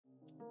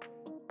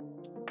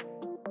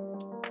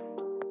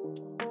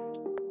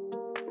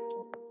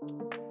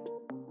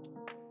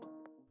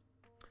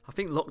I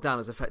think lockdown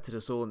has affected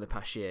us all in the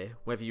past year,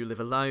 whether you live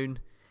alone,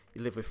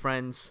 you live with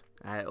friends,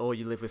 or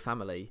you live with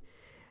family,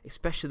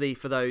 especially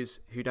for those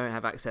who don't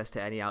have access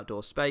to any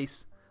outdoor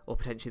space, or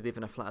potentially live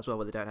in a flat as well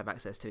where they don't have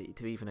access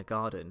to even a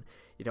garden.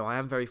 You know, I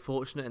am very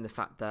fortunate in the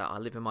fact that I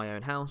live in my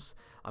own house,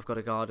 I've got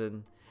a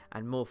garden,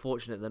 and more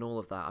fortunate than all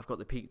of that, I've got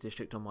the Peak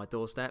District on my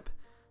doorstep.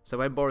 So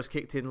when Boris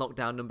kicked in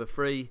lockdown number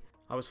 3,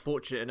 I was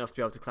fortunate enough to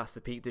be able to class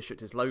the Peak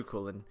District as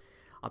local, and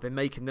I've been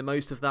making the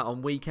most of that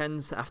on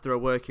weekends after a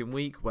working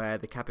week where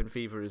the cabin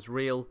fever is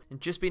real,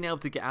 and just being able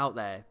to get out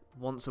there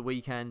once a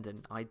weekend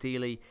and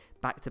ideally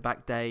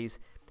back-to-back days,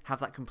 have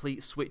that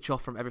complete switch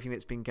off from everything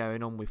that's been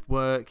going on with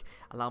work,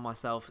 allow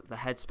myself the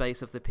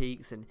headspace of the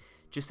peaks and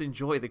just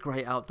enjoy the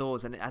great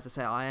outdoors. And as I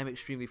say, I am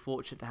extremely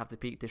fortunate to have the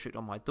Peak District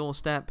on my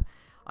doorstep.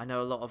 I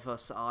know a lot of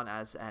us aren't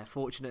as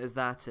fortunate as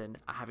that and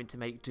are having to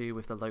make do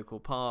with the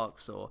local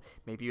parks, or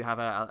maybe you have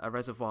a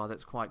reservoir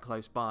that's quite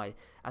close by.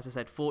 As I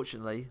said,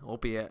 fortunately,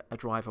 albeit a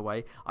drive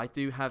away, I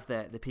do have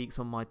the peaks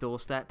on my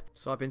doorstep,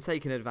 so I've been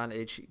taking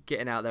advantage,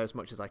 getting out there as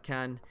much as I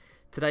can.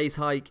 Today's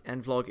hike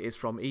and vlog is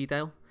from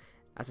Edale.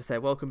 As I say,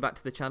 welcome back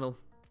to the channel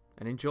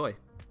and enjoy.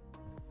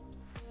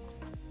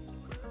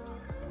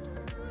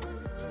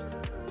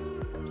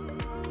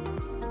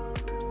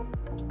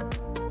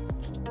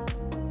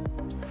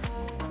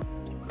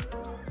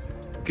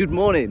 Good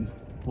morning,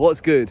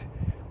 what's good?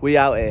 We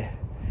out here.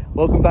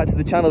 Welcome back to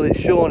the channel, it's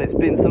Sean. It's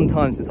been some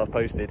time since I've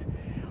posted.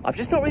 I've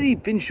just not really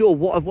been sure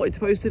what I've wanted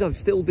to post it. I've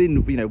still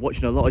been,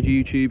 watching a lot of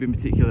YouTube, in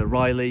particular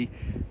Riley,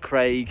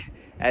 Craig,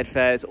 Ed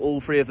Fairs, all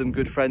 3 of them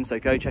good friends, so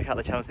go check out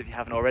the channels if you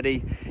haven't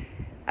already.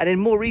 And then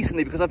more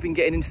recently, because I've been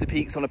getting into the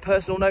peaks on a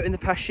personal note in the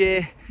past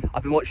year,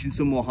 I've been watching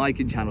some more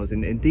hiking channels,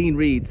 and Dean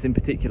Reed's in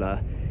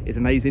particular is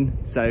amazing.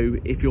 So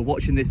if you're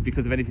watching this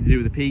because of anything to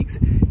do with the peaks,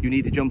 you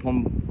need to jump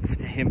on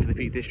to him for the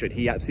Peak District.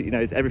 He absolutely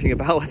knows everything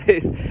about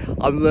this.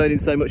 I'm learning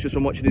so much just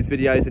from watching his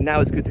videos, and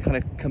now it's good to kind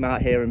of come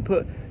out here and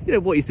put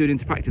what he's doing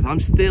into practice. I'm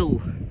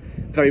still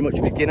very much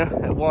a beginner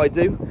at what I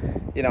do.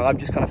 I'm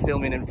just kind of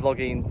filming and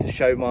vlogging to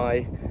show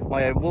my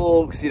own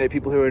walks,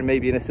 people who are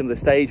maybe in a similar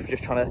stage of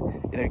just trying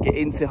to get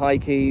into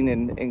hiking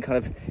and kind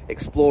of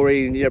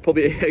exploring.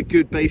 Probably a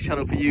good base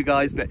channel for you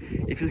guys, but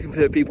if you're looking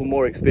for people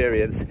more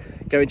experienced,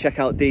 go and check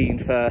out Dean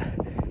for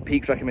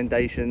peaks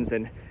recommendations,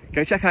 and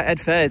go check out Ed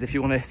Fairs if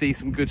you want to see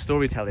some good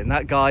storytelling.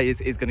 That guy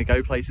is going to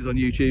go places on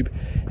YouTube,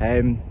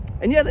 and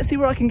yeah, let's see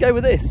where I can go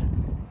with this.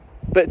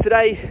 But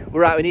today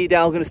we're out in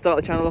Edale. I'm going to start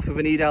the channel off with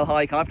an Edale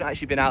hike. I've not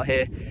actually been out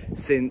here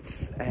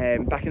since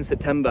back in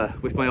September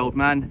with my old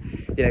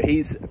man.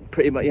 He's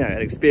pretty much an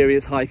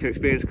experienced hiker,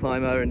 experienced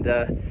climber, and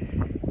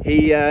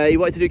he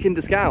wanted to do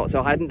Kinder Scout,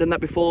 so I hadn't done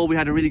that before. We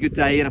had a really good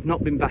day, and I've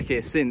not been back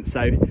here since,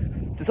 so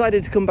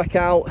decided to come back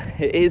out.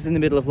 It is in the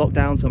middle of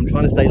lockdown, so I'm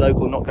trying to stay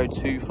local, not go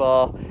too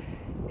far.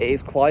 It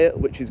is quiet,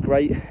 which is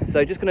great,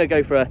 so just going to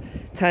go for a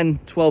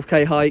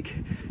 10-12k hike,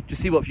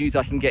 just see what views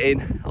I can get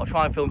in. I'll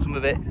try and film some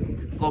of it,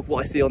 vlog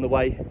what I see on the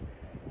way,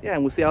 yeah,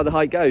 and we'll see how the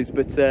hike goes.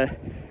 But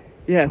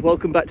yeah,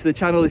 welcome back to the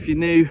channel. If you're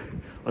new,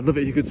 I'd love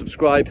it if you could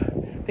subscribe.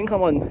 I think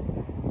I'm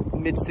on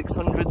mid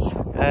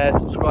 600s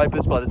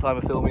subscribers by the time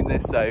of filming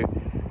this, so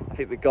I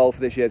think the goal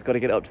for this year has got to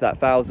get up to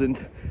that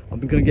 1,000. I'm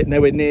going to get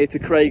nowhere near to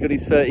Craig on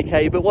his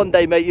 30k, but one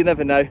day, mate, you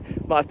never know.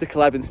 Might have to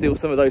collab and steal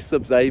some of those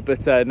subs, eh?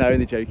 But no,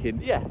 only joking.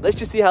 Yeah, let's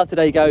just see how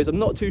today goes. I'm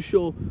not too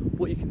sure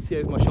what you can see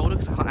over my shoulder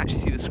because I can't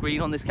actually see the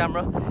screen on this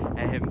camera.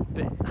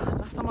 But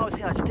last time I was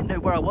here, I just didn't know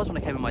where I was when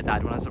I came with my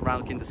dad when I was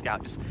around Kinder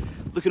Scout, just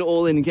looking at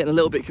all in and getting a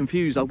little bit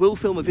confused. I will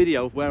film a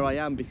video of where I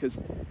am because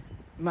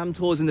Mam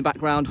Tor's in the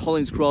background,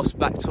 Hollins Cross,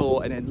 Back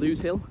Tor, and then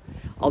Lewes Hill.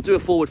 I'll do a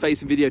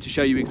forward-facing video to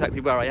show you exactly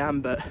where I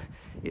am, but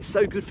it's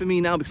so good for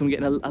me now because I'm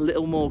getting a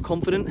little more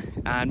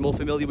confident and more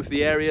familiar with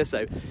the area.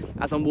 So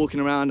as I'm walking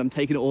around, I'm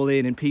taking it all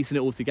in and piecing it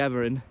all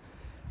together, and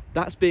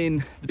that's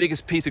been the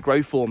biggest piece of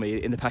growth for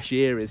me in the past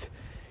year is,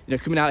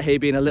 coming out here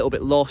being a little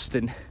bit lost,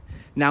 and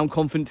now I'm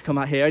confident to come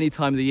out here any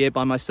time of the year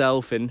by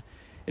myself and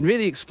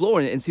really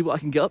exploring it and see what I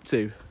can get up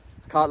to.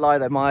 Can't lie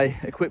though, my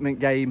equipment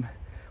game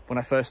when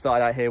I first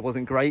started out here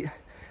wasn't great.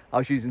 I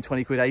was using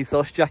 20 quid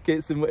ASOS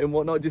jackets and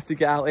whatnot just to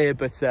get out here,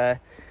 but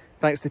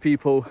thanks to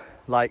people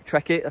like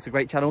Trek It, that's a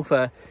great channel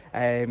for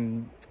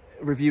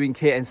reviewing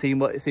kit and seeing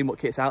what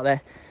kit's out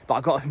there. But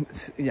I've got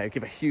to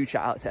give a huge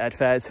shout out to Ed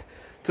Fairs.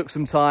 Took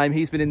some time.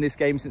 He's been in this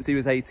game since he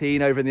was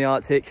 18 over in the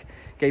Arctic.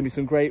 Gave me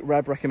some great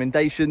rab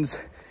recommendations.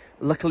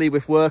 Luckily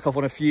with work, I've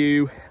won a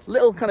few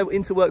little kind of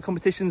inter-work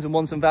competitions and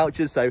won some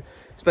vouchers. So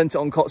spent it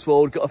on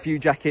Cotswold, got a few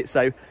jackets.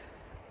 So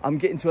I'm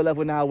getting to a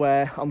level now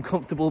where I'm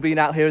comfortable being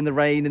out here in the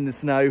rain, in the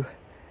snow.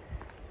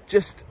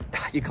 Just,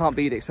 you can't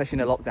beat it,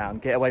 especially in a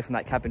lockdown. Get away from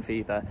that cabin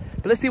fever.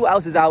 But let's see what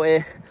else is out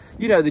here.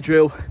 You know the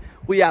drill.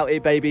 We out here,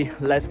 baby.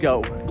 Let's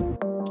go.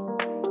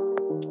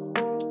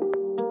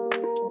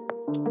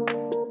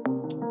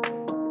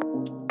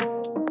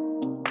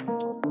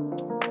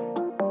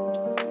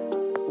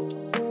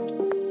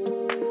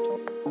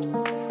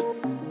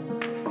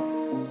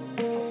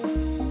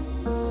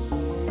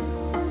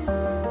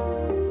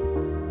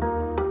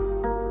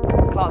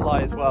 Can't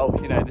lie as well,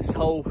 this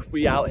whole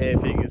we out here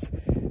thing has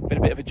been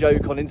a bit of a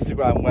joke on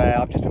Instagram where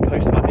I've just been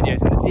posting my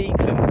videos in the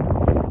peaks, and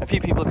a few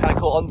people have kind of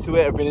caught onto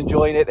it, have been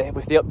enjoying it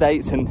with the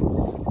updates. And you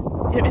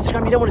know,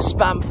 Instagram, you don't want to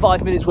spam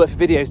 5 minutes worth of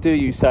videos, do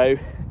you? So I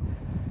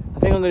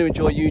think I'm going to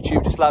enjoy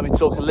YouTube, just allow me to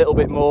talk a little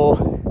bit more,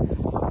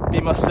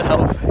 be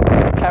myself,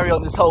 carry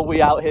on this whole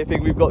we out here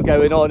thing we've got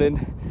going on,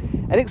 and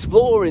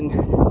explore and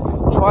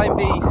try and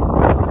be,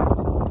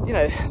 you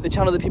know, the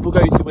channel that people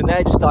go to when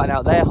they're just starting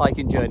out their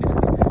hiking journeys,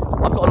 because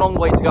I've got a long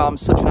way to go. I'm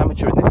such an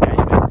amateur in this game,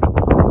 and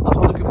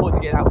I'm looking forward to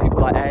getting out people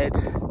like Ed.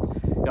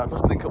 You know, I'd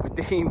love to link up with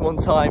Dean one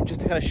time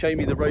just to kind of show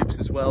me the ropes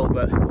as well.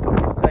 But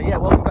yeah,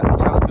 welcome back to the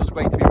channel. It feels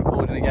great to be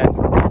recording again.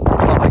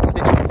 I can't wait to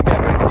stitch it all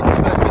together and get this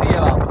first video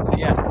out. So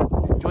yeah,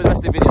 enjoy the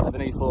rest of the video. Let me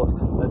know your thoughts.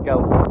 Let's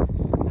go.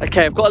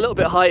 Okay, I've got a little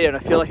bit higher and I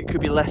feel like it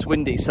could be less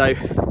windy. So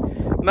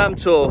Nether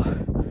Tor,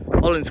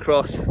 Hollands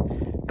Cross,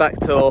 back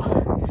Tor,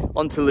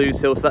 onto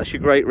Lewes Hill. So that's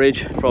your Great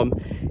Ridge from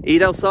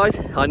Edale side.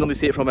 I normally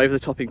see it from over the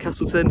top in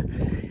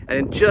Castleton.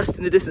 And then just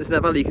in the distance in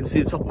that valley, you can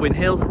see the top of Win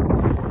Hill.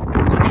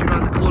 Literally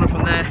around the corner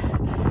from there,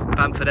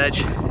 Bamford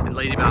Edge in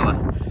Lady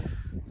Bower.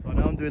 So I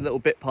know I'm doing little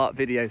bit part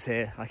videos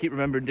here. I keep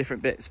remembering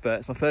different bits, but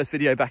it's my first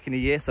video back in a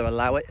year, so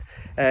allow it.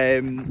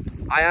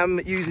 I am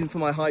using for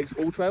my hikes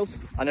all trails.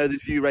 I know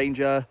there's View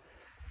Ranger,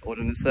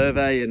 Ordnance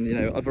Survey, and you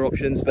know, other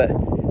options, but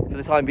for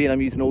the time being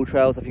I'm using all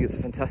trails. I think it's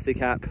a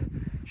fantastic app,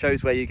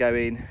 shows where you're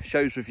going,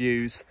 shows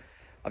reviews.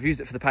 I've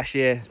used it for the past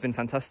year, it's been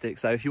fantastic.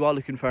 So if you are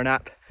looking for an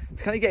app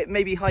to kind of get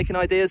maybe hiking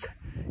ideas,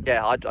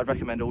 yeah, I'd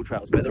recommend all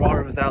trails, but there are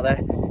others out there,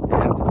 see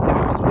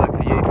which ones work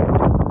for you.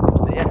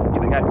 So yeah,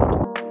 give it a go.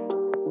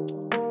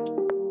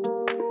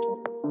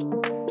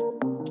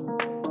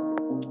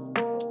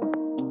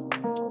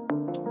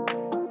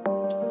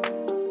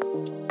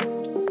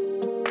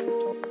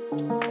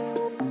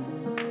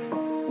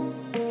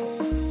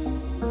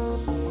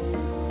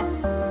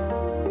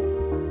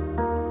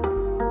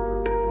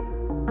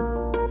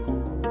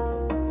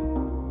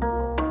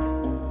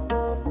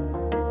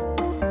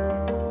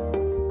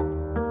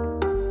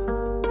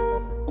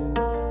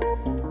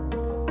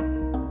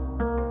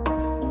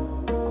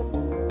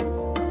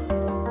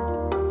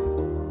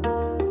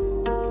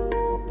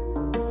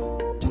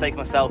 Taking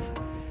myself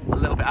a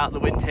little bit out of the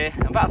wind here.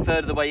 I'm about a third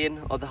of the way in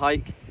of the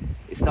hike.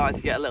 It's starting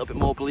to get a little bit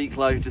more bleak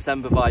low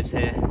December vibes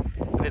here,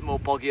 a bit more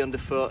boggy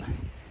underfoot,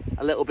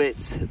 a little bit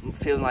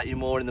feeling like you're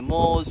more in the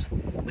moors.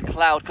 The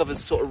cloud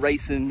cover's sort of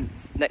racing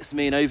next to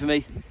me and over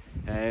me.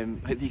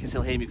 Hopefully you can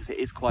still hear me because it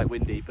is quite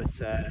windy, but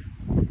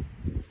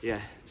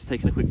yeah, just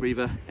taking a quick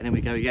breather and then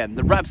we go again.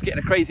 The Rab's getting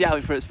a crazy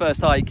outing for its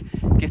first hike,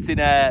 getting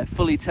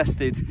fully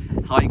tested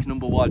hike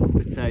number 1,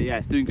 but yeah,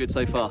 it's doing good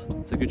so far.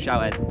 So good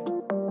shout, Ed.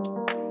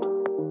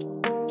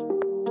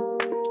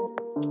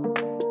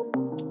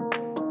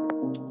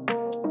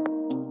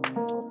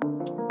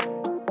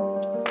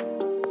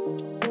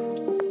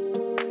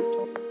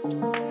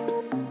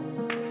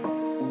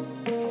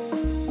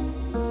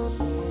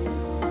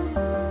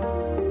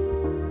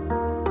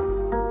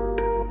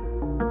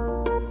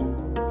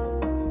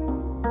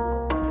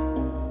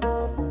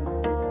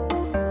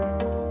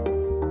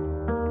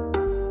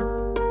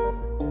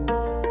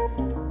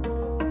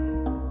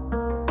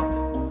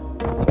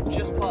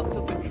 Just parked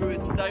up at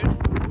Druid Stone,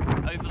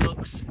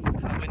 overlooks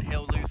Win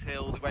Hill, Lewes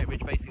Hill, the Great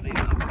Ridge basically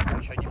that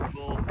I've shown you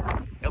before.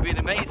 It'll be an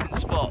amazing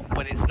spot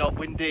when it's not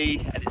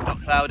windy and it's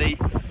not cloudy.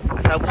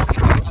 As I'm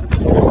walking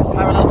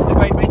parallel to the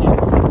Great Ridge,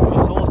 which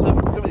is awesome.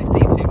 Couldn't really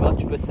see too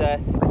much, but yeah,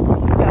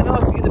 I know I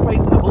was singing the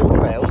praises of all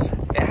trails.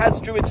 It has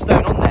Druid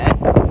Stone on there,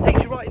 it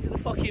takes you right into the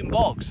fucking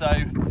bog, so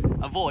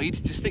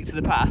avoid, just stick to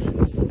the path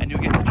and you'll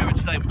get to Druid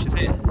Stone, which is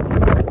here. So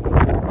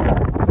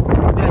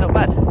yeah, not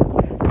bad.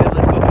 Yeah,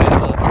 let's go for it.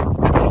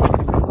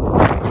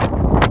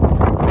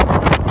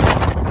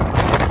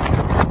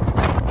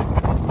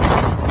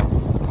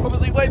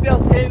 Won't be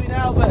able to hear me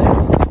now, but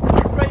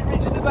Great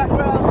Ridge in the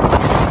background.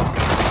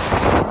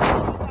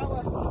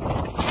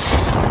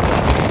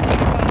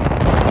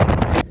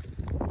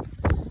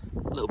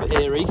 A little bit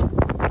eerie.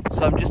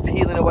 So I'm just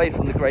peeling away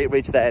from the Great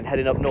Ridge there and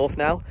heading up north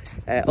now,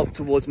 up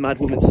towards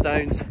Madwoman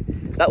Stones.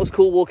 That was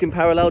cool, walking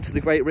parallel to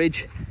the Great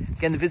Ridge.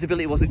 Again, the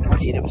visibility wasn't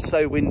great and it was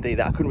so windy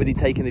that I couldn't really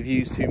take in the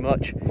views too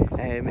much.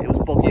 It was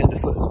boggy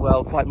underfoot as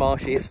well, quite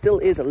marshy. It still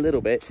is a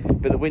little bit,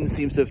 but the wind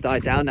seems to have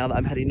died down now that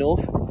I'm heading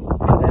north.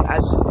 And then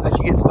as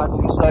you get to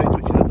Madwoman Stones,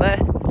 which is up there,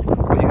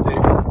 what you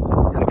do,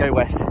 kind of go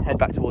west, head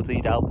back towards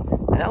Edale,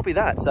 and that'll be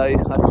that. So I'm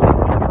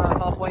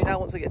around halfway now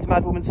once I get to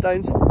Madwoman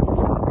Stones.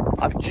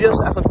 I've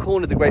just, as I've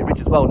cornered the Great Ridge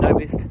as well,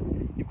 noticed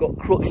you've got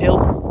Crook Hill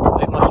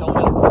over my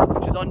shoulder,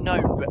 which is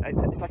unknown, but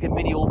it's like a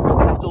mini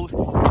Allport Castles,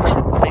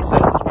 great place for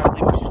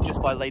apparently, which is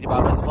just by Lady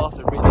Bower Reservoir,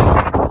 so really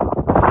easy.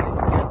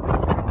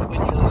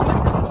 Win Hill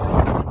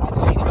and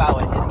Lady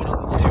Bower in the middle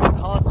of the two. I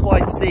can't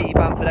quite see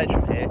Bamford Edge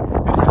from here,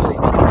 which is really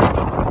easy.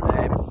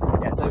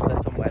 Yeah, it's over there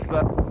somewhere,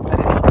 but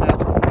heading north now,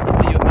 I'll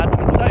see you at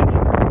Madwoman Stones.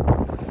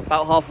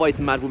 About halfway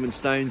to Madwoman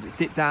Stones, it's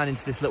dipped down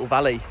into this little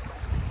valley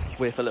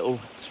with a little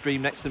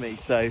stream next to me,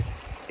 so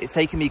it's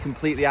taken me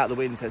completely out of the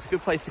wind, so it's a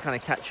good place to kind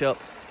of catch up,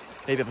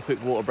 maybe have a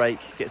quick water break,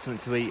 get something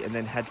to eat and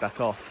then head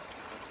back off.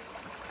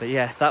 But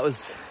yeah, that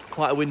was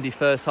quite a windy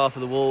first half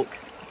of the walk,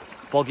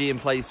 boggy in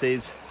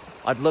places.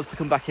 I'd love to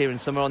come back here in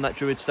summer on that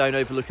Druid stone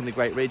overlooking the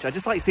Great Ridge. I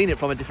just like seeing it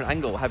from a different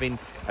angle, having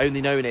only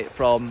known it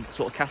from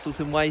sort of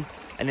Castleton way,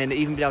 and then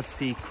even be able to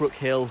see Crook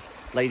Hill,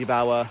 Lady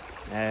Bower.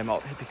 I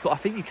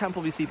think you can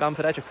probably see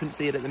Bamford Edge. I couldn't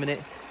see it at the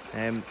minute.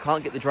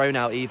 Can't get the drone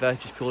out either,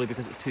 just purely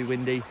because it's too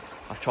windy.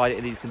 I've tried it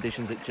in these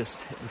conditions, it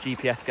just, the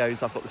GPS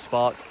goes. I've got the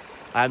Spark.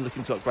 I am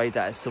looking to upgrade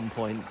that at some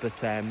point, but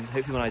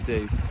hopefully when I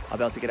do, I'll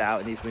be able to get it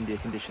out in these windier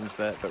conditions.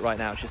 But right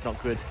now, it's just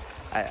not good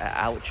at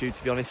altitude,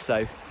 to be honest.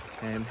 So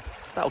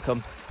that'll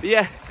come. But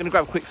yeah, gonna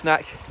grab a quick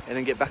snack and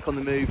then get back on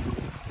the move.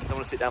 Don't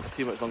want to sit down for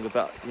too much longer,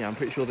 but yeah, I'm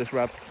pretty sure this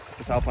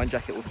Alpine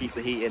jacket will keep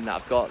the heat in that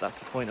I've got. That's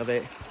the point of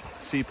it.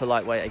 Super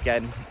lightweight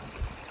again.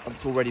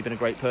 It's already been a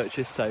great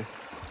purchase. So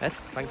Ed,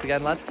 thanks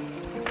again, lad.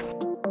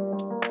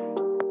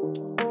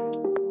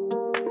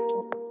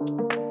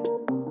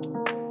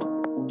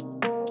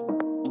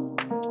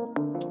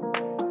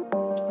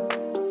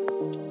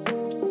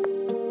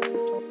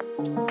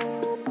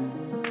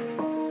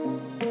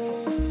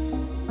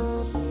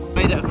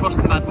 Made it across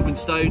to Mad Woman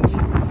Stones.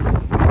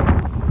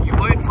 You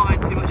won't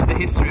find too much of the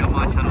history on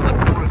my channel.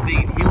 That's more of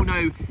Dean. He'll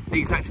know the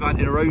exact amount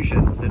of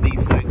erosion that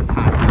these stones have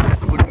had.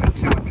 It's 100,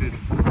 200,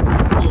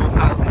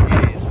 4,000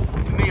 years.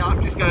 For me,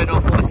 I'm just going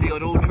off what I see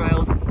on all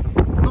trails.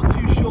 I'm not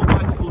too sure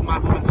why it's called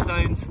Mad Woman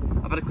Stones.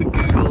 I've had a quick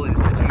Google and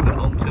it said to have an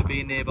altar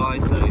being nearby,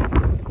 so I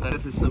don't know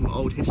if there's some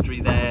old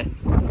history there,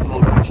 some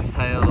old witch's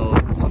tale or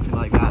something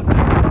like that. But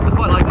I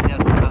quite like when they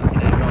have some fancy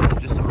names rather than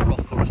just a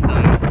rock or a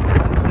stone.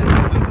 So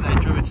over there,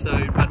 Druid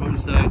Stone, Mad Woman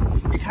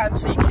Stone. You can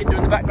see Kinder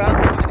in the background.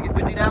 We're going to get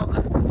windy now.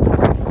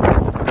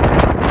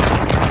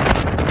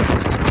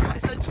 It's quite a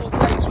central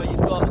place where you've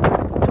got a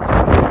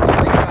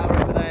lake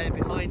tower over there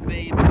behind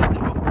me, and behind the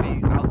drop will be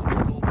out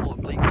towards Allport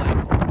and Bleaklow,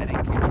 and then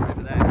Kinder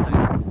over there. So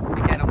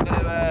again, I'm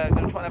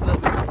going to try and have a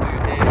little bit more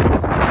food here,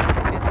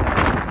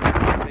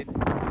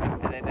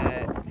 and then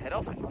head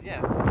off, and yeah,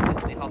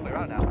 essentially halfway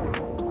around now.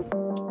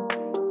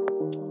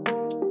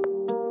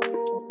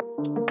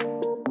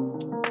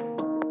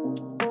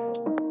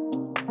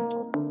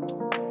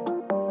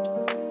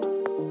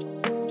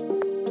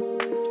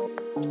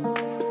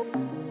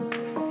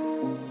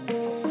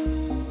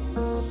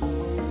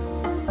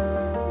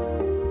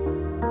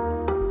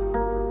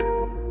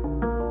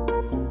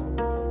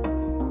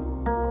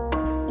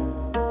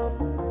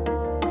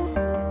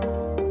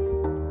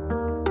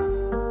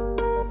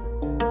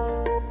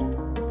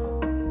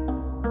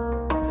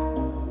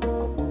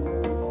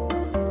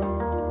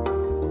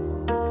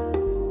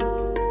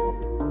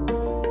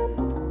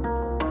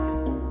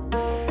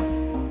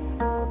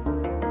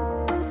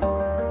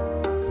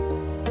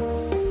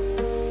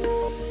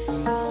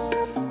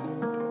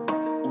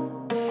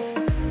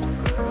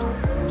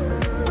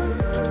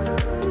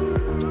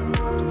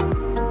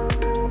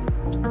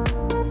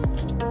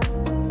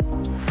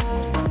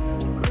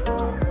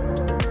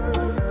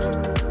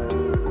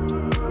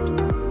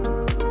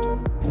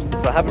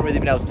 So I haven't really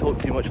been able to talk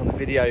too much on the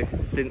video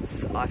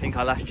since I think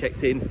I last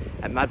checked in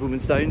at Mad Woman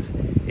Stones.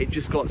 It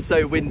just got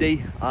so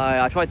windy.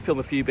 I tried to film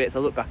a few bits, I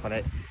look back on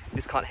it, you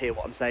just can't hear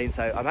what I'm saying.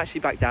 So I'm actually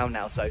back down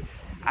now. So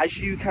as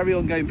you carry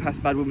on going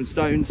past Mad Woman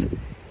Stones,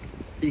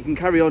 you can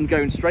carry on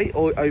going straight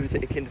or over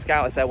to Kinder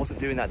Scout. I say I wasn't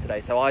doing that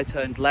today. So I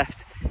turned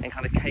left and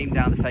kind of came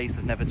down the face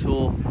of Nether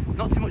Tor.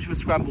 Not too much of a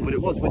scramble, but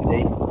it was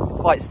windy,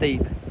 quite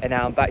steep. And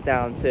now I'm back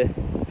down to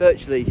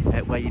virtually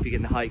where you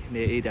begin the hike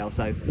near Edale.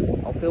 So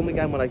I'll film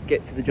again when I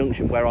get to the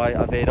junction where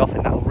I veered off,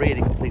 and that will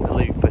really complete the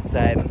loop. But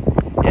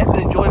yeah, it's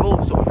been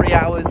enjoyable, sort of 3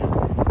 hours,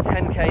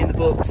 10k in the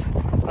books.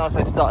 Nice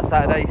way to start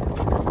Saturday.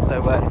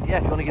 So yeah,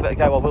 if you want to give it a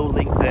go, I will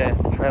link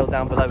the trail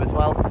down below as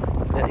well.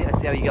 Yeah,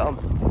 see how you get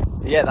on.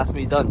 So yeah, that's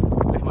me done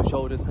with my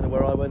shoulders, kind of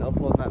where I went up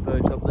on that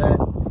verge up there,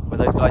 where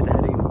those guys are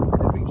heading, and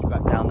then brings you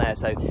back down there.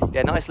 So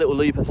yeah, nice little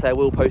loop. I say I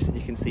will post it,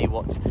 you can see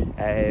what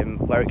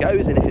where it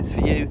goes and if it's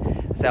for you.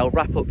 So I'll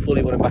wrap up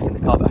fully when I'm back in the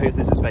car, but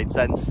hopefully this has made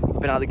sense. I've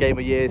been out of the game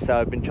a year, so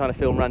I've been trying to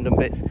film random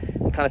bits.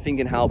 I'm kind of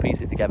thinking how I'll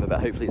piece it together, but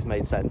hopefully it's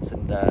made sense.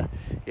 And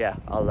yeah,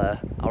 I'll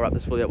wrap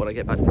this fully up when I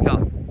get back to the car.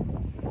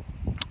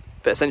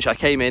 But essentially I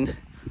came in,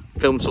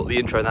 filmed sort of the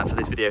intro and that for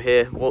this video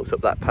here, walked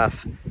up that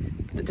path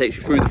that takes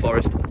you through the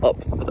forest,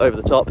 up over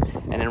the top,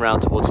 and then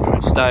around towards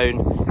Druid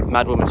Stone,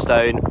 Mad Woman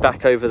Stone,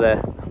 back over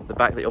the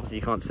back that obviously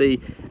you can't see,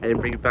 and then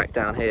bring it back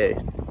down here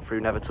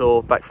through Nether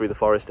Tor, back through the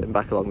forest, and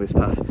back along this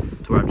path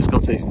to where I've just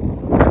got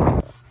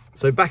to.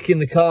 So back in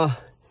the car,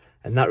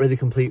 and that really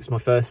completes my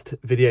first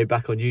video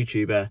back on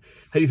YouTube.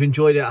 Hope you've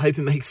enjoyed it. I hope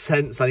it makes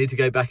sense. I need to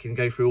go back and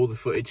go through all the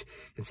footage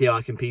and see how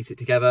I can piece it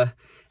together.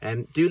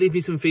 Do leave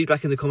me some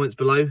feedback in the comments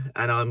below,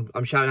 and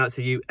I'm shouting out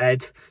to you,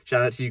 Ed,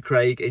 shouting out to you,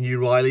 Craig, and you,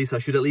 Riley. So I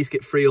should at least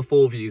get 3 or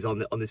 4 views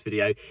on this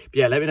video. But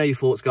yeah, let me know your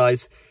thoughts,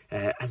 guys.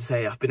 As I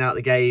say, I've been out of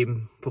the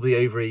game probably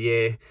over a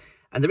year,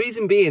 and the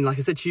reason being, like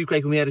I said to you,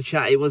 Craig, when we had a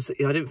chat, it was,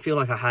 you know, I didn't feel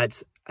like I had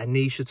a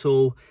niche at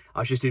all. I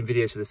was just doing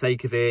videos for the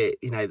sake of it.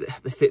 You know,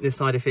 the fitness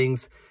side of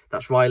things,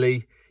 that's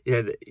Riley.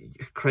 You know,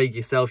 Craig,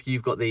 yourself,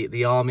 you've got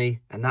the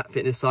army and that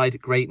fitness side,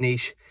 great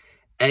niche.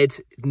 Ed,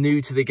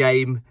 new to the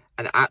game,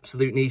 an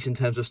absolute niche in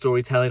terms of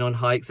storytelling on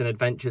hikes and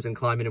adventures and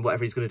climbing and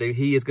whatever he's going to do.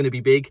 He is going to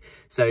be big.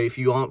 So if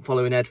you aren't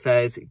following Ed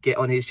Fairs, get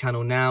on his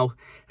channel now.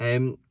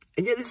 And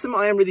yeah, this is something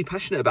I am really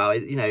passionate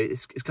about. You know,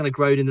 it's kind of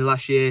grown in the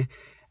last year.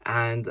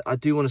 And I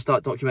do want to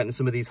start documenting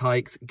some of these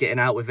hikes, getting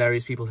out with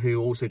various people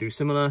who also do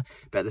similar,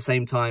 but at the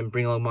same time,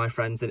 bring along my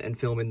friends and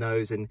filming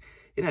those, and,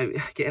 you know,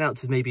 getting out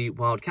to maybe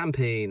wild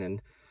camping and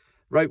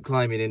rope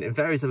climbing and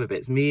various other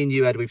bits. Me and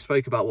you, Ed, we've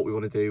spoke about what we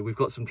want to do. We've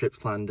got some trips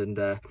planned,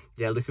 and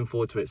yeah, looking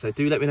forward to it. So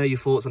do let me know your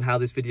thoughts on how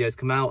this video has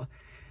come out.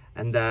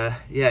 And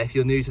yeah, if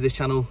you're new to this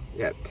channel,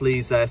 yeah,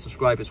 please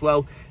subscribe as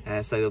well.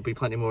 So there'll be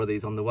plenty more of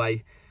these on the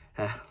way.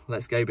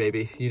 Let's go,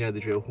 baby. You know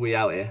the drill. We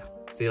out here.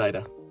 See you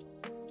later.